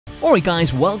Alright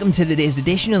guys, welcome to today's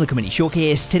edition of the Community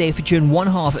Showcase. Today featuring one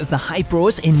half of the Hype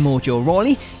Bros in Mojo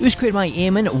Rawley. It was created by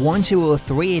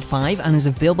Eamon120385 and is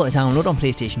available to download on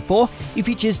PlayStation 4. It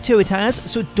features 2 attires,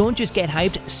 so don't just get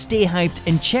hyped, stay hyped,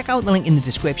 and check out the link in the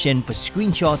description for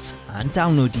screenshots and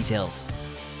download details.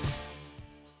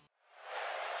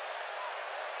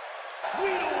 We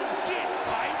don't get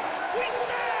hype, we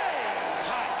stay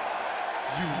hype.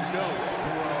 You know it,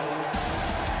 bro.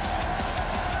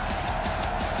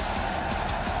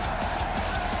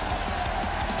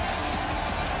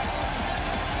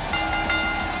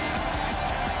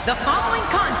 The following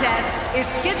contest is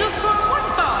scheduled for one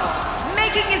fall,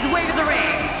 making his way to the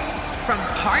ring. From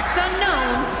parts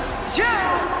unknown, Mojo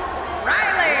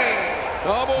Rawley.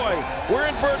 Oh boy, we're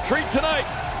in for a treat tonight.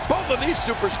 Both of these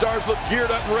superstars look geared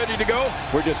up and ready to go.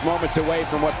 We're just moments away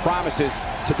from what promises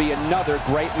to be another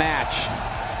great match.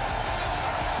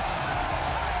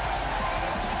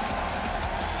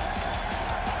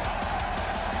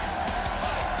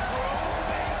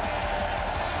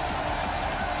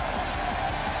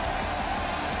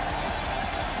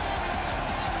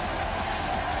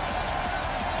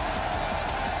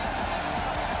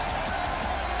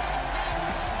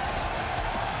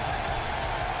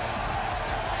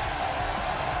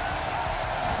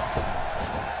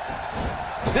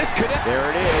 There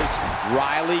it is.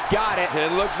 Riley got it.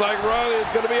 It looks like Riley is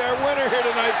going to be our winner here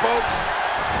tonight, folks.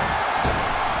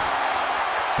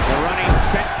 The running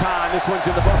senton. This one's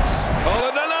in the books. Call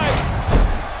it a night.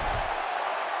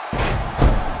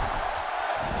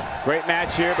 Great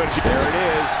match here, but there it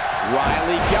is.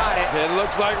 Riley got it. It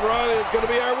looks like Riley is going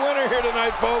to be our winner here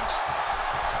tonight, folks.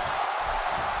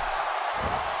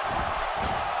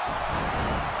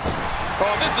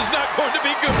 Oh, this is not going to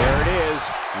be good. There it is.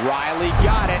 Riley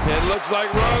got it. It looks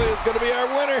like Riley is going to be our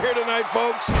winner here tonight,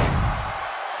 folks.